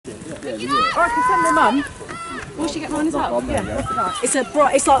I can send my mum. Will she get mine as well? Yeah. It's a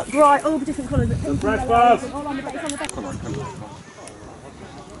bright, it's like bright, all the different colours. Breakfast! All on the back, it's on the back.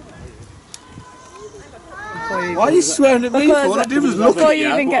 Why are you swearing at me for? All I did was look before at you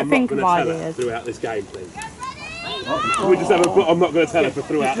you. even get think of ideas. Throughout this game, please. Can we just have a put, I'm not going to tell her for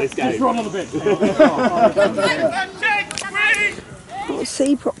throughout this game. Just run on the bench. Can't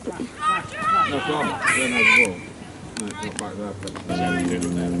see properly. No, it's not. No, it's not back there.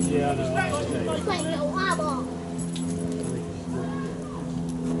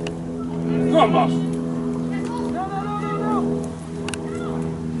 Come on, boss.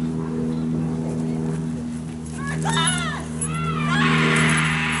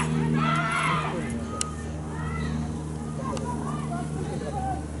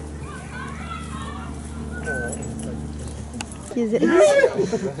 As it is.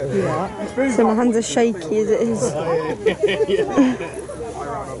 Yeah. So my hands are shaky as it is. It's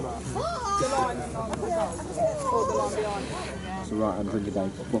alright, I'm drinking down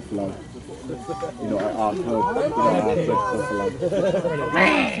buffalo. You know, like hard blood. You know, hard buffalo.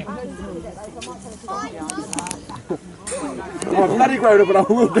 I'm bloody grown up and I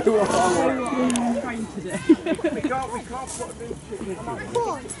will do what I want. We can't put a new chicken.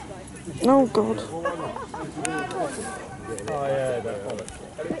 Oh God. Oh yeah, that's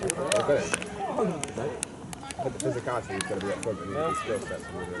the physicality is going to be up front and the skill sets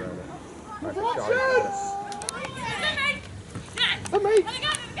are really around it. Like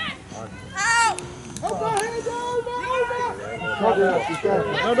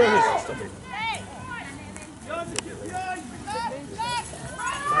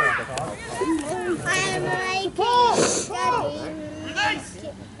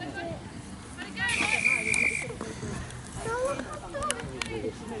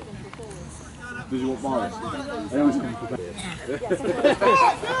Does you want mine? I always come for that.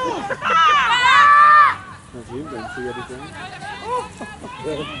 You don't see everything.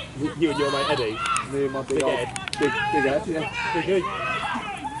 You and your mate Eddie? Me and my big head. Big head, yeah. Big head.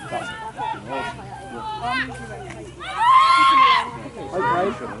 That's okay.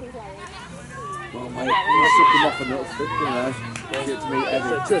 Well, mate, you suck him off a little bit, you know. Get to meet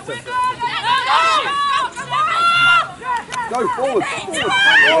Eddie. Go forward! Good!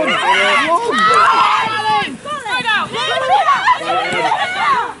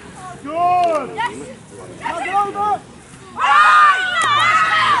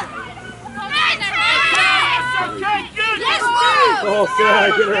 Oh,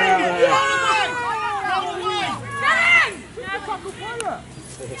 Sarah, get her out of there!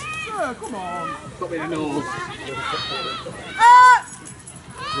 Come on! Stop me in the nose.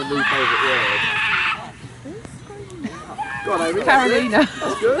 My new favourite word. Go on, Amy. Carolina.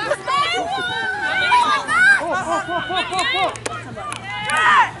 That's good.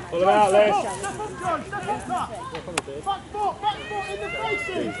 Pull him out, Les.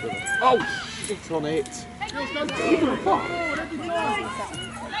 Oh, shit on it.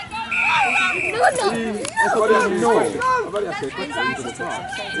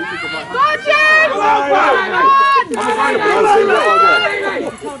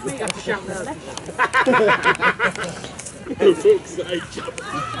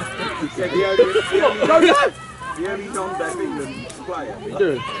 The only non-deaf England player. What are you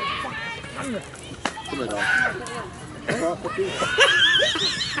doing? Come on.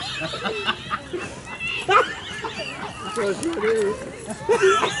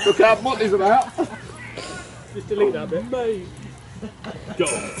 Look how Monty's about. Just delete that bit. Mate. Go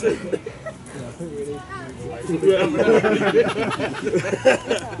on.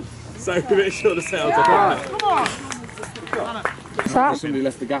 So a bit short of sounds. Come on. Somebody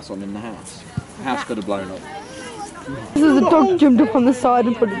left the gas on in the house. The house could have blown up. This is a dog jumped up on the side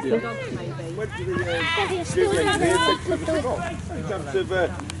and put it in.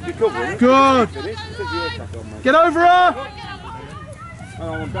 Good. Get over her.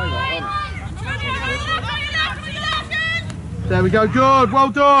 There we go. Good. Well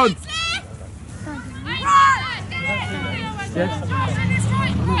done. Yes.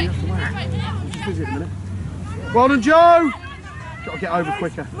 Well done, Joe. Got to get over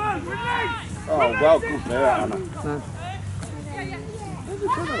quicker. Oh, well, good there, Anna. No.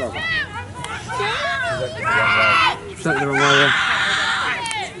 Sent the wrong way then.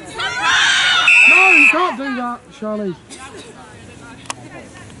 No, you can't do that, Charlie.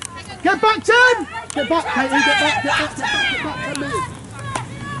 Get back, Tim! Get back, Katie, get back, get back, get back, get back, 10 minutes.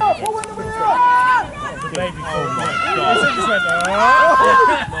 Baby, oh my God.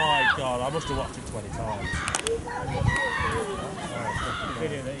 My God, I must have watched it 20 times.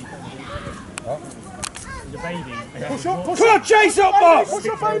 The baby. Push up, push up, chase up, boss! Push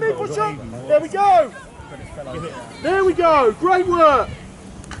up, Amy, push up! There we go! There we go, great work!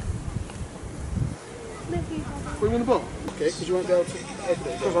 We won the ball? Okay, because you won't be able to head it.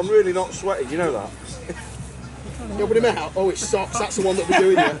 Because I'm really not sweating, you know that? You'll put him out? Oh, it's socks, that's the one that we're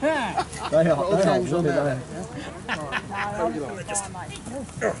doing here. They are, all times on there.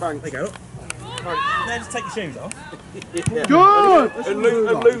 Thanks. There you go. Then just take your shoes off. Yeah. Good! And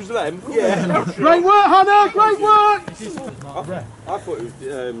lose them. Yeah. Great work, Hannah! Great work! I thought it was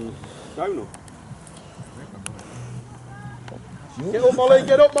donut. Get up, Molly!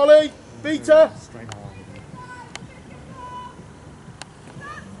 Get up, Molly! Beat her!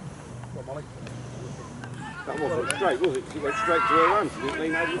 That wasn't straight, was it? She went straight to her hand. She didn't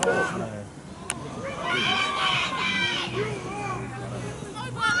lean over the ball.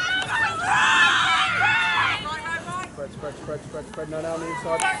 Spread. No, on the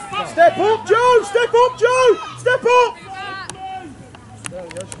inside. Step up, Joe! Step up, Joe! Step up! There we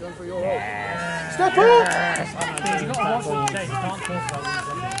go, she's going for your hole. Step up!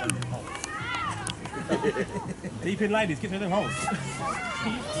 Deep in, ladies, get through them holes.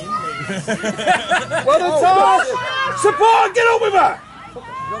 Well done, Tosh! Support, get up with her!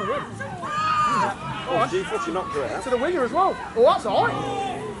 Oh, she knocked her out. To the winger as well. Oh, that's alright.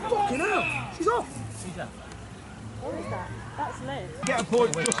 Fucking hell. She's off. What is that? That's lit. Get a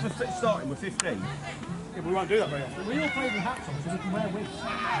point just for starting with 15. Yeah, but we won't do that very often. We all play with hats on so we can wear wigs.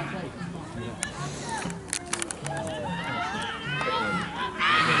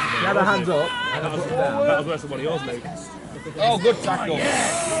 You had her hands up. That was worse than one of yours, Luke. Oh, good tackle.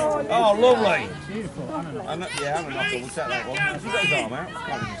 Oh, lovely. Beautiful. Yeah, Hannah knocked him. We'll set that one. Has he got his arm out?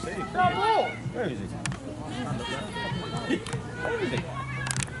 Can't even see him. Where is he? Where is he?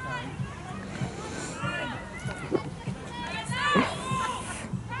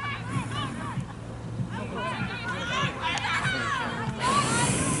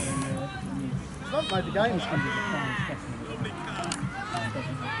 Made the game.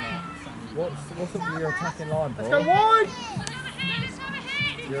 What's up with your attacking line, Paul? Let's go wide!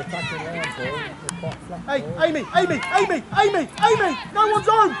 Your attacking line, Paul. You're quite flat. Hey, Amy! No one's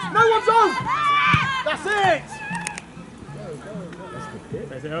home! That's it!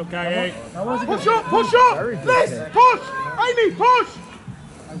 Is it okay? Push up! Liz, push! Amy, push!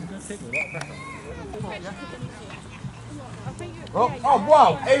 Oh,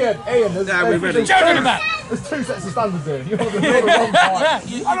 wow, Ian, there's there's two sets of standards here. You're on the wrong side.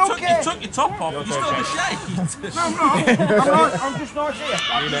 You took your top off, you're still in the shade. No, I'm just nice here.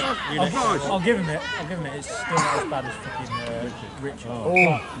 I'll give him it. It's still not as bad as fucking Richard.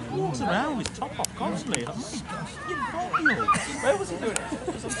 He walks around with his top off constantly. Like, where was he doing it?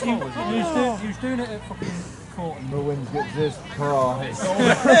 He was doing it at fucking court and Ruins gets this prize.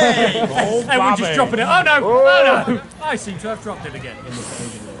 Hey, we're just dropping it. Oh no! I seem to have dropped it again.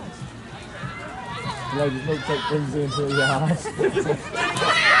 Ladies, milkshake brings you into the yard.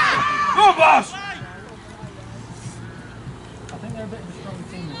 Go, boss! I think they're a bit of a strong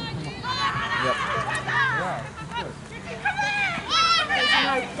team. Yep.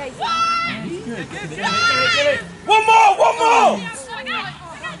 One more!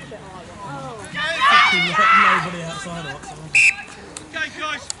 Nobody outside of whatsoever. Okay,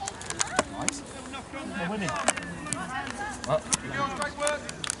 guys. Nice. We're winning. Great work.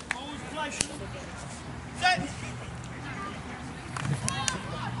 Always play. Set.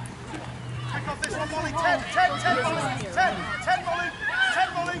 Take off this one, Molly. 10, Molly. 10,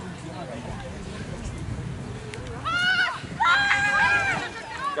 Molly.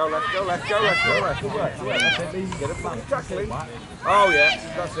 Go left. Good work. That's it, easy. Get it back. Tackling. Oh, yeah.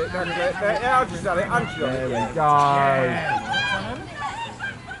 That's it. Yeah, I'll just have it. And she's on it. There we go.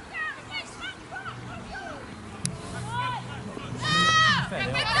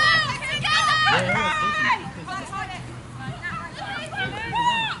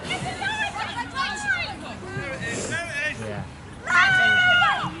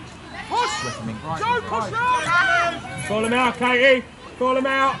 Push! Joe, push now! Call him out, Katie. Call him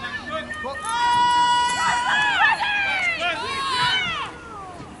out.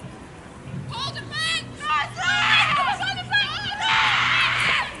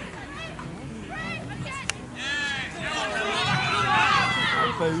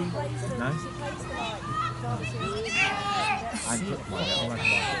 No?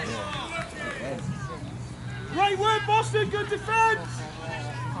 Great work, Boston. Good defence.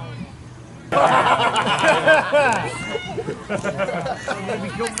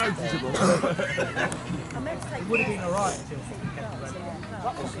 Become noticeable. It would have been alright until fucking kept the red.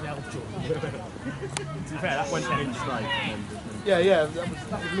 That fucking helped you. To be fair, that went in straight. Yeah, that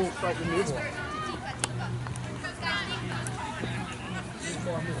was more straight than the other one.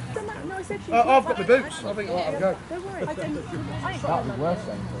 No, I said she I've got my boots. I think I'll have a go. Don't worry, I didn't. I ain't That'd be worse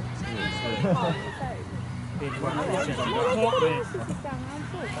then. You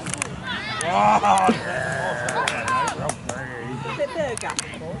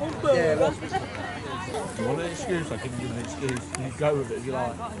want an excuse? I can give you an excuse. You go with it if you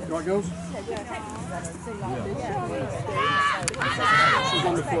like. Right, girls? She's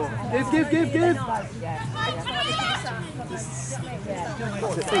on the floor. Give.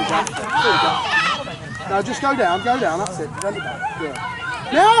 No, just go down, that's it. Yeah.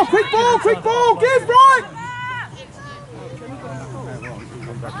 Now, quick ball, give, right!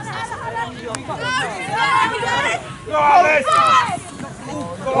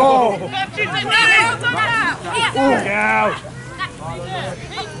 Oh!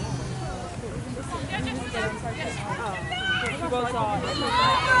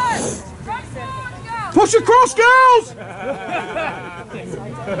 Push across, girls!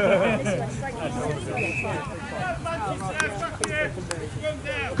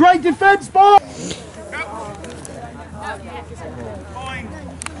 Great defence, boy!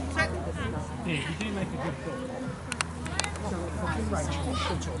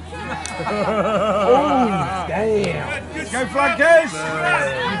 Oh, damn! Go flankers!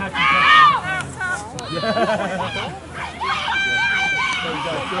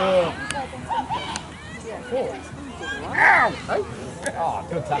 Ow! Oh,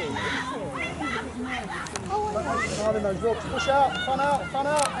 good tackle. Push out, fun out.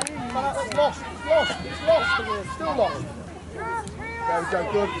 It's lost. Still lost. Go,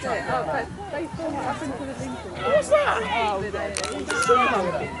 good. What's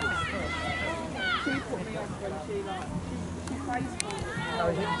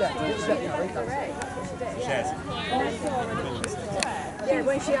Yeah,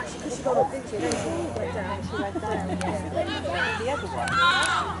 when she actually, because she got up, didn't she? Then she went down, The other one.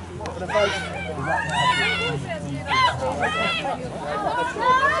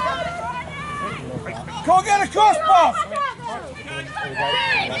 Can't get across, boss!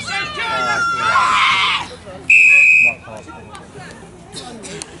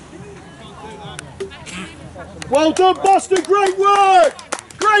 Well done, Boston, great work!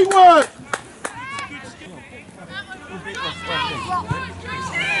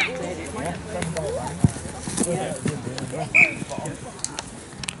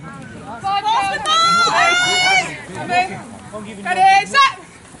 Ready, set!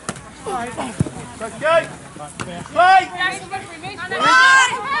 Okay. Play!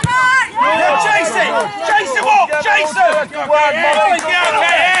 Chase him up! Chase him! Good work,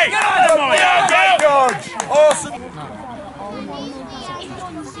 awesome!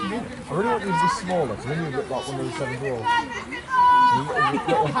 I really want you to be smaller, because then you look like one of the 7 dwarves.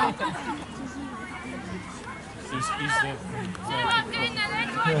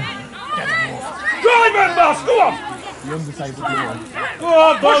 Drive man, boss! Go on! The undisabled dwarf. Go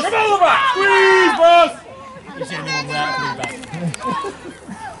on, boss! Push him all the back! Squeeze, boss! You see anyone without coming back?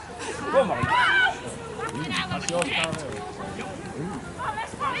 Come on. That's yours, Carl.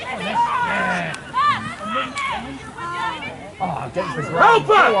 Oh, get to the ground. Help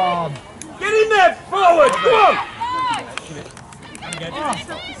her! Go on. Get in there! Forward! Come on!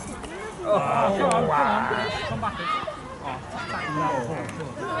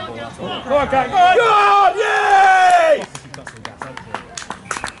 Come on, Cat. Go on! Yay!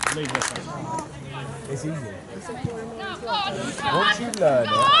 It's easy. Once you learn it,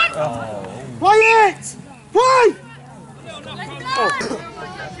 Play it! Play!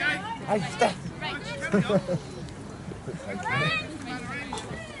 hey, step.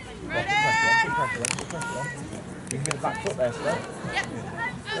 You can get a back foot there, Steph.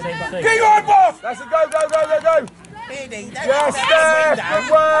 Get on, boss! That's it, go! Yes, Steph! Good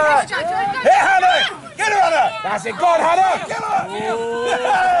work! Hit Hannah! Get her, Hannah! That's it, go on, Hannah! Get her!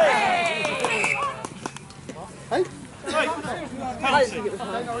 Hey?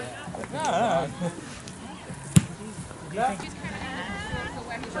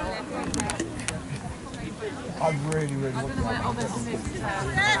 I really want to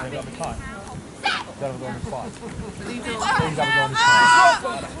have a fight. Have a go on his fight. Please have a go on his fight.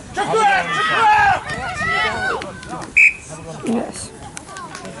 Yes.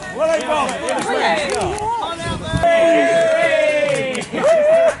 Well, hey, boss!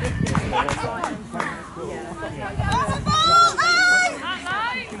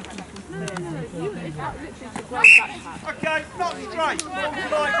 Okay, not straight.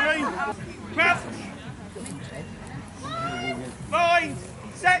 Light green. Grab. Line.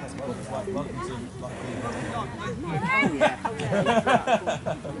 Set! Come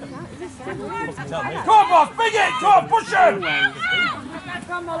on, boss, big it! Come on, push him!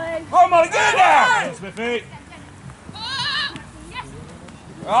 Come on, Molly. Come on, Molly, get in there! Smithy.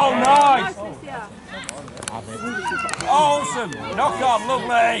 Oh, nice! Awesome! Knock on,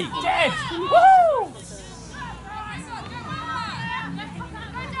 lovely! Dead! Woo!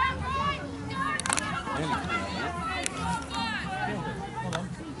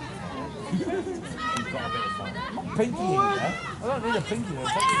 Pinky in there. I don't need a pinky there.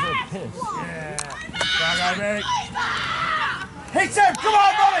 Take me for a piss. Yeah. Baby. Hit him! Come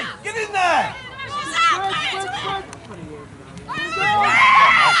on, Molly! Get in there!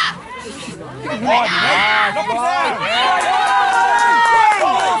 Knock him down!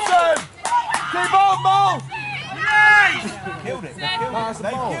 Awesome! Keep on, Mole! Killed it. They killed it.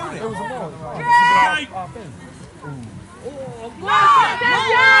 They killed it. It was a ball.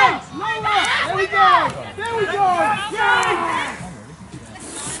 There we go! There we go!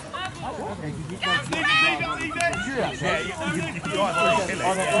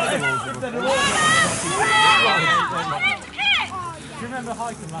 Do you remember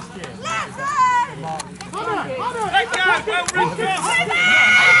hiking last year?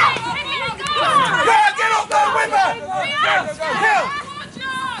 Get up there, Wimmer! Kill!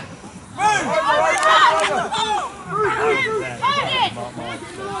 Move!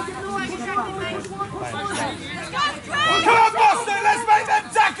 Come on, Boston, let's make them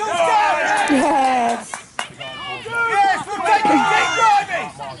tackles count! Yes. Yes, we'll take it, keep driving!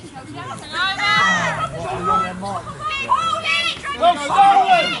 Go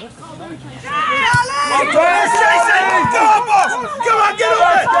stolen! Jason! Go on, boss! Come on, get on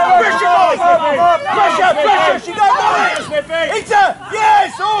it! Pressure, boys! Pressure, pressure! She don't mind! Hit her!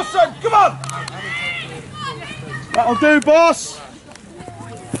 Yes, awesome! Come on! That'll do, boss!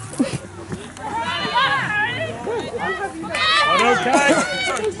 Okay.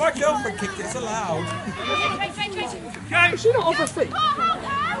 My girlfriend kicked it's allowed. Is she not off her feet?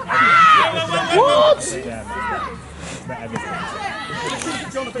 What?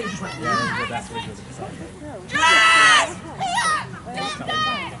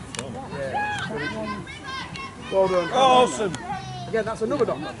 Well done. Awesome. Again, that's another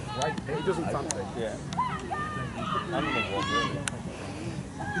dog. Right? He doesn't fancy. Yeah.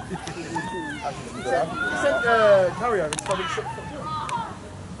 He sent carry over to probably 6 foot.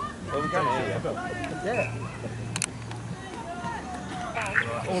 Well, we can hear you. Yeah.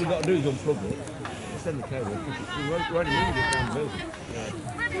 All we've got to do is unplug it, extend the cable, push it. We've already moved it down the building.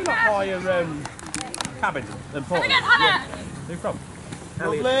 You're not higher cabin than Paul. Who from?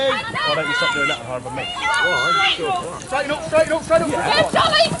 Lovely. Why don't you stop doing that and hire from me? Straighten up, straighten up, straighten up. Yeah,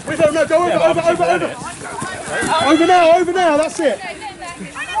 Tommy! Wait, no, go over, Yeah, over, over, over. Over now, that's it.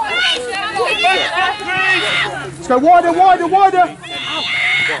 Let's go wider, wider, wider.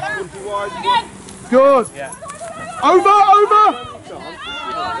 Good. Over, over.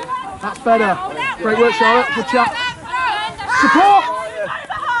 That's better. Great work, Charlotte. Good chat. Support.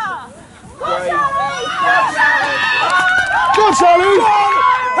 Go on, Charlie.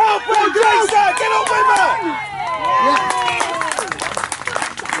 Help her, Jason! Get up with her!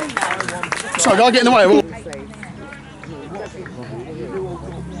 Sorry, I'll get in the way.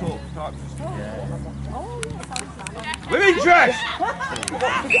 With interest!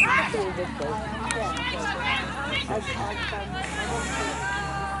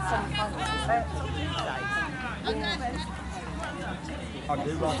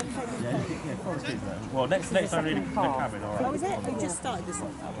 Well, next time really the cabin, alright. Oh, is it? We just started this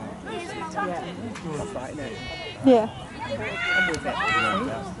one. Yeah.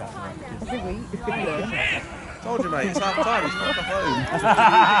 Told you, mate, it's half time, he's fucked home.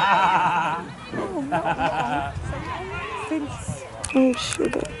 Oh,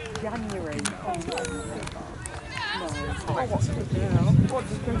 sugar. January.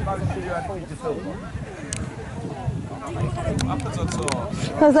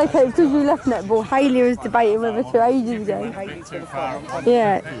 Because I think because you left netball, Hayley was debating whether to ages ago.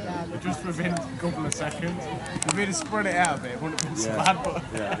 Yeah. Just within a couple of seconds. If we'd have spread it out a bit, it wouldn't have been so bad. But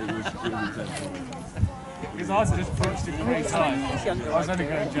because I just punched it 3 times. I was only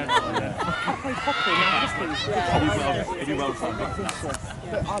going general.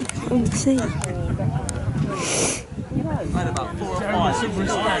 Let's see. I had about 4 or 5. Some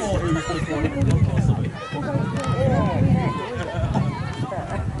respect.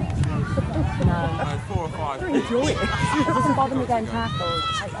 4 or 5. Enjoy it. It doesn't bother me getting tackled.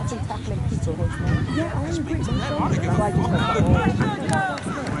 I've been tackling people. Yeah, I agree.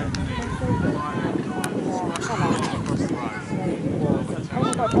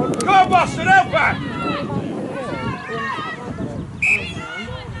 Come on, sit down back! Yeah,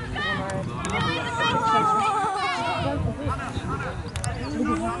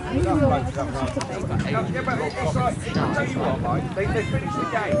 but it's like, I'll tell you what, like, they finish the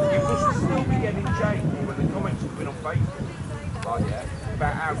game, you must still be getting changed when the comments have been on Facebook, like, yeah,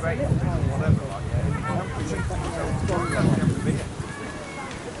 about our ratings or whatever, like, yeah, and you have to think to yourself, you have to be it.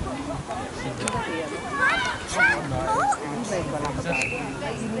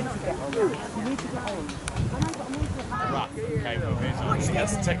 He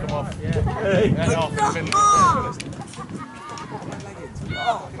has to take them off.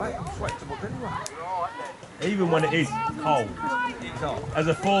 Oh, mate, I'm sweatable anyway. Even when it is cold, as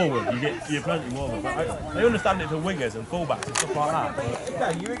a forward, you're plenty warmer. But I understand it for wingers and fullbacks and stuff like that.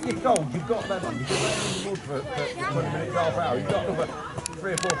 Yeah, you're cold, you've got them on, you've got them in the mud for 20 minutes, half hour, you've got another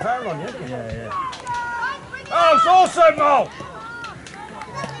 3 or 4 pounds on you, haven't you? Yeah. Oh, it's awesome, Mo!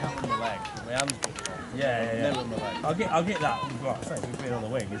 Yeah. I'll get that. Like I say, with being on the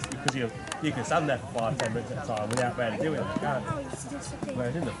wing, is because you can stand there for 5-10 minutes at a time without barely doing it, can't you?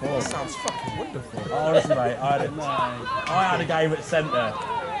 Whereas in the forward, Sounds fucking wonderful. honestly, mate, I had a game at centre.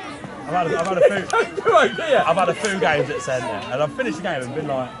 I've had a few games at centre, and I've finished the game and been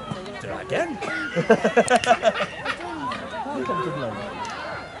like, do that again.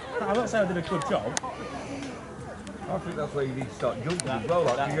 I'm not saying I did a good job. I think that's where you need to start jumping as well,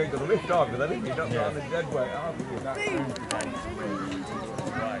 like you ain't got to lift either, then you're not on the dead weight.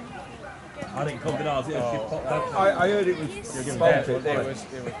 I didn't come to ours. I heard it was bolted. I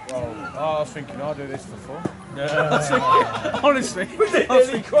was thinking, I'll do this for fun. Honestly. Was it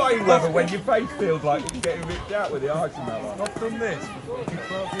really crying weather when your face feels like it's getting ripped out with the ice and that? I've done this for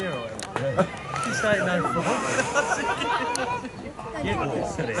 12 years or whatever. This ain't no fun. Give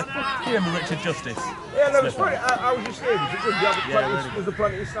him a Richard Justice. Yeah, no, it's funny. I was just saying, was there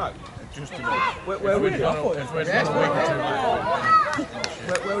plenty of snow? Just enough. Where was you? I thought it was ready for a week or two.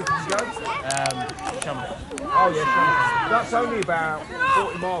 Where did you go? Shamrock. Oh yeah, Shamrock. That's only about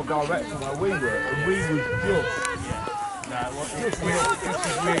 40 miles direct from where we were, and we were just... It's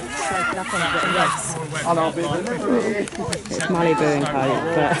Malibu and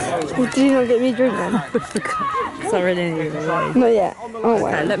Coke, but... Did you not get me a drink then? Because I really need it. Not yet. Oh,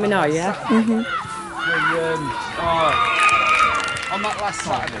 well. Let me know, yeah? On that last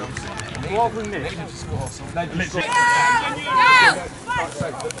Saturday, rather than this, you just score something.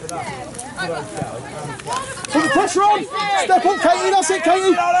 Put the pressure on! Step up, Katie, that's it,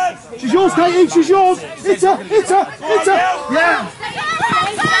 Katie! She's yours, Katie, she's yours! Hit her! Yeah!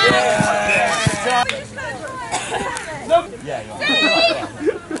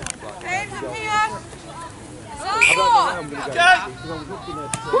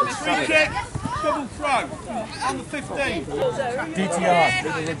 Free kick, double throw on the 15. DTR.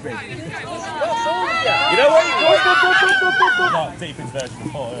 You know what you call it? Like Deepin's version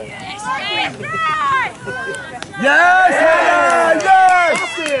before, Yes!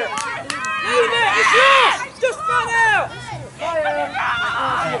 It's yours! Just fun out!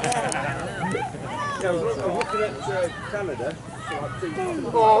 Yeah, I was looking at Canada.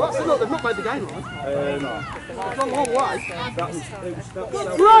 Oh, that's look, they've not made the game, right? It's gone a long way.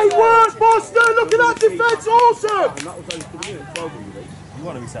 Great work, Boston! Look at that defence, awesome! And that was only 2 minutes, 12 minutes. You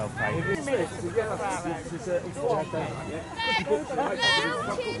want to be self-paid. Do you want to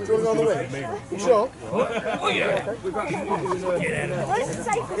go on the wing? You sure? Oh yeah! We've got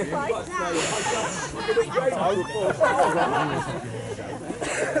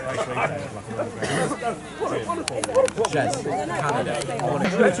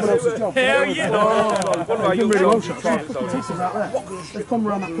Hell yeah! They've come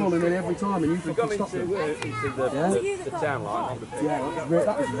around that corner nearly every time and you fucking stop them. into the town line on the pitch. Yeah,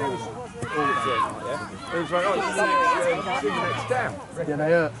 that was really It was like, oh, it's the next town. Yeah,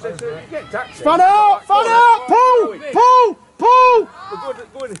 they hurt. So get taxi. Fan out! Pull! We're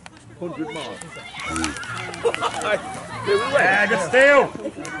going 100 miles. Yeah, good steal!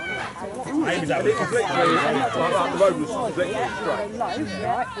 It was literally like that, the road was literally straight.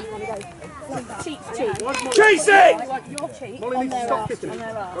 Chase it! Molly needs to stop kicking it.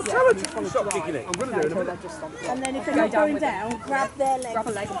 Tell her to stop kicking it. I'm going to do it in a minute. And then if they're not going down, grab their leg. Grab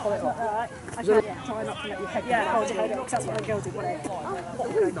a leg and pull it off. Alright. Try not to let your head hold it, because that's what the girls do.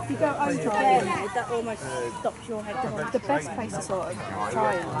 Whatever. If you go over their head, that almost stops your head. The best place to sort of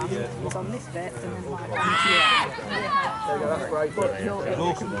try and land is on this bit and then like That's great.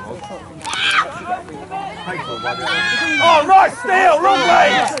 Oh, right, steal! Wrong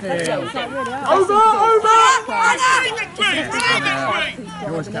way! Over!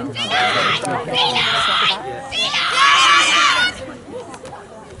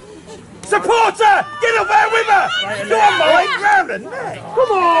 Supporter! Get up there with her! Come on, Molly! Round her neck!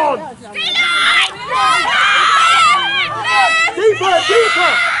 Come on! Deeper!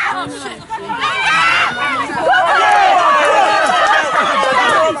 Deeper!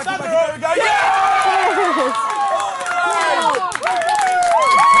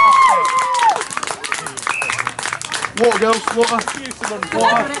 Water, girls, water. You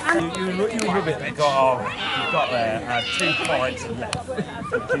rub it, you've got there, had 2 pints and left,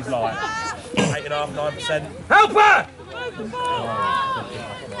 which is like 8.5–9%. Help her!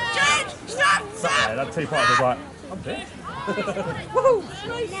 Stop! Yeah, that 2 pints was like, I'm dead.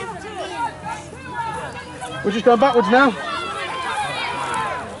 We're just going backwards now.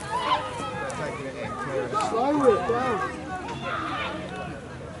 Slow it down.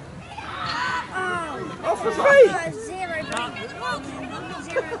 Off the feet!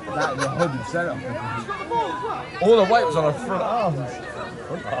 That was 100% up. All the weight was on her front arms.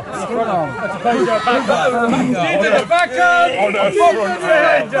 Front arm. Into the back arm! On her front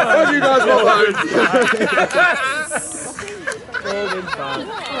head! How do you guys want that?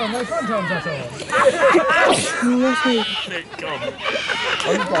 Oh, my front arms, that's all.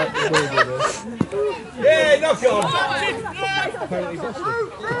 Yeah, knock on!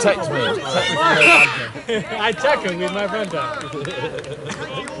 Protect me. I tackle with my front arm.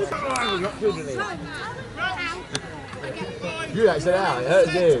 You actually said out, it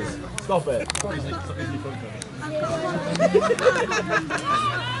hurts ears. Stop it.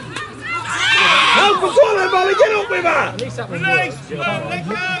 Help us all then, Molly! Get up with her! Release!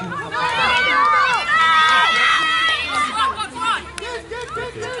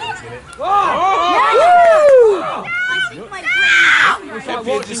 It's like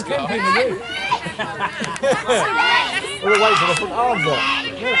watching Kemp in the room. All the weight on the front arms up.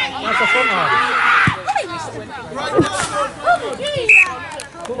 That's the front arm.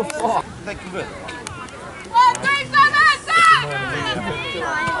 What the fuck?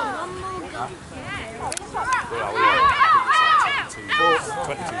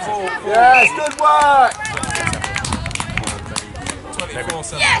 Yes, good work!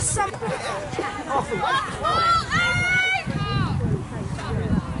 Yes!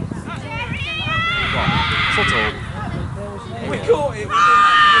 We caught it!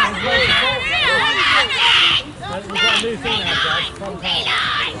 We've got a new thing now, Jack.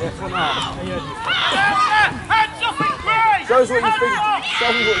 Front arm. Hands up and pray! Show us what you think. Show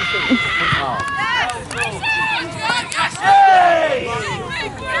me what you think. Front arm. Hey!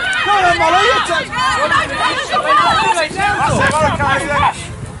 Come on, Molly! You take it!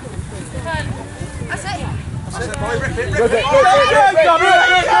 That's it! Molly, rip it, rip it!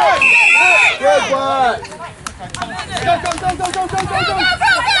 Good work! Go, go, go, go, go, go, go, go!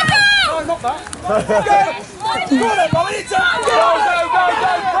 No, not that! Go! Come on then, Molly! It's up! Go, go, go, go!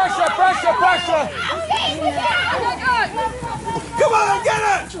 Pressure, pressure, pressure! Come on, get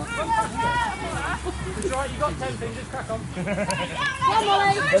it! It's alright, you got 10 fingers, crack on.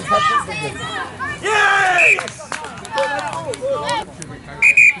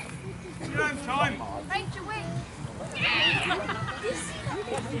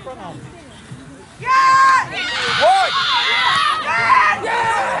 Yes! What?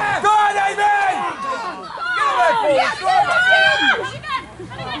 Yeah! Go on, Amy! Get away, boys! Go on!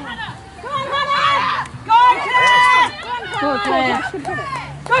 Go on, Claire.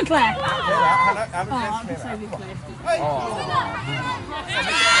 Go on, Claire. Oh, I'm so good, Claire.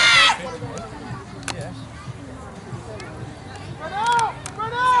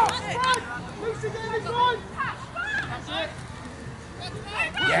 Run out! Lucy, get in this line!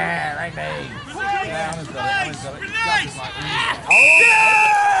 Yeah, Amy! Yeah, Anna's got it. Anna's got it. Release!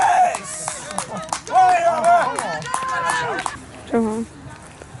 Yes! Come on.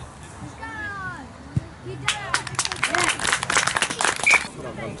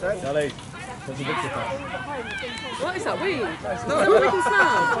 Charlie, what's the picture for? What is that, weed? Is that what we can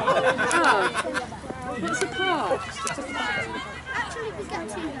smell? Oh. What's the part? Actually, we got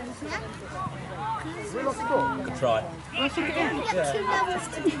 2 levels, yeah? Good try. I'll stick it in. We got 2 levels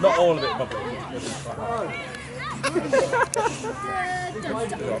to do. Not all of it, probably.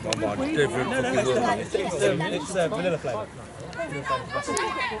 It's vanilla flavour.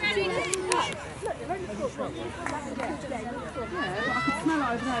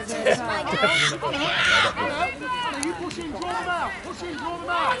 You push in, draw them out! Push in, draw them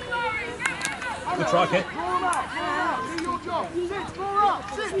out! Good try, kid. Draw them out! Do your job! Sit, draw up!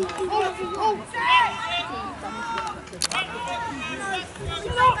 Sit!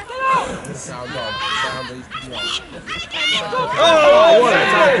 Sound on. Sound these to be on. Oh, what a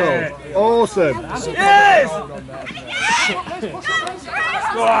tackle! Awesome! Yes!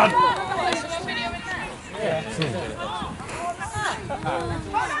 Go on! You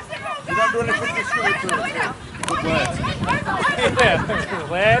don't do anything discriminatory. Good words. Yeah,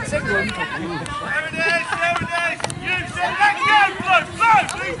 let's England. There it is. You said let go, blood,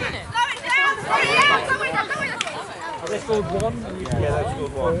 leave it. Have they scored one? Yeah, they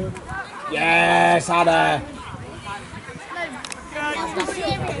scored one. Yes, Hannah.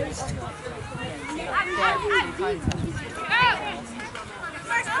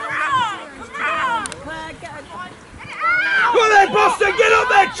 Go there, Boston, get up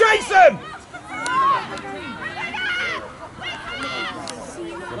there, chase him!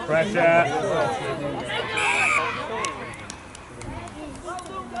 Good pressure.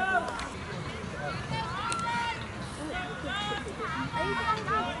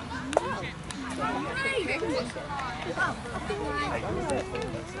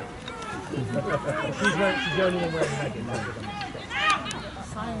 She's the only one wearing leggings.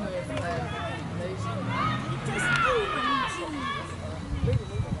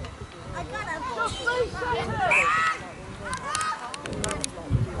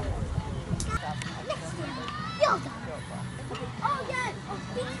 Oh yeah,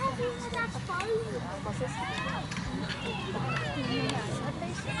 be careful with that phone.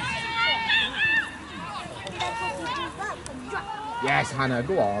 Yes, Hannah,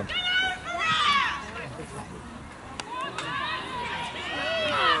 go on.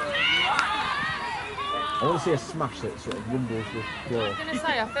 I want to see a smash that sort of rumbles the floor. I was going to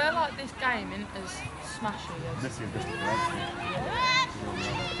say, I feel like this game isn't as smashy as... This is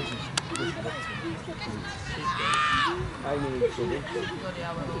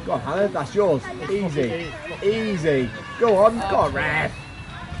Go on, Hannah, that's yours. Easy. Easy. Go on, go on, ref.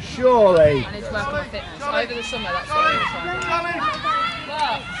 Surely. I need to work on my fitness. Over the summer, that's what I was trying to do.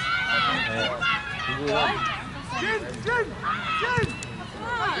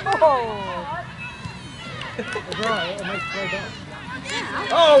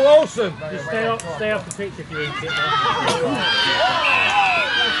 Oh, awesome! Just stay off the pitch if you eat it.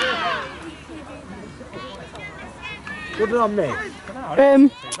 What did I miss?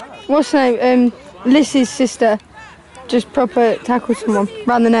 What's her name? Liz's sister. Just proper tackle someone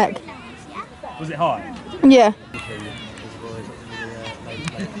round the neck. Was it high? Yeah.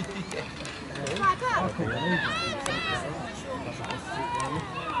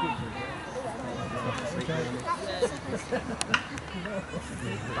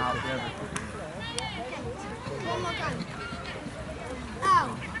 Oh,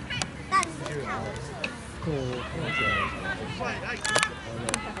 that's the count.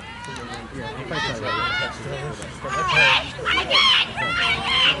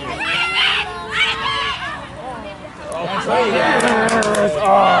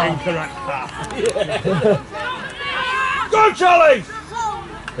 Incorrect pass. Go, Charlie!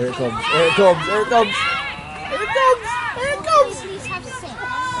 Here it comes, here it comes, here it comes. Here it comes, here it comes. Please have six.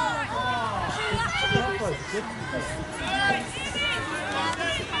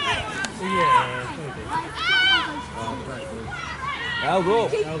 Held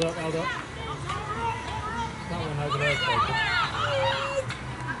up. Held up. That one over there, Colton.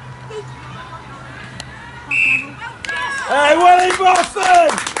 Hey, Willie Boston!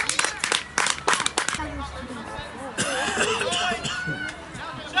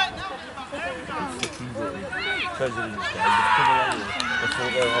 President's Day, just come along. I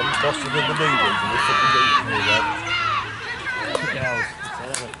thought they were on Boston and the Needles and they're fucking eating me then.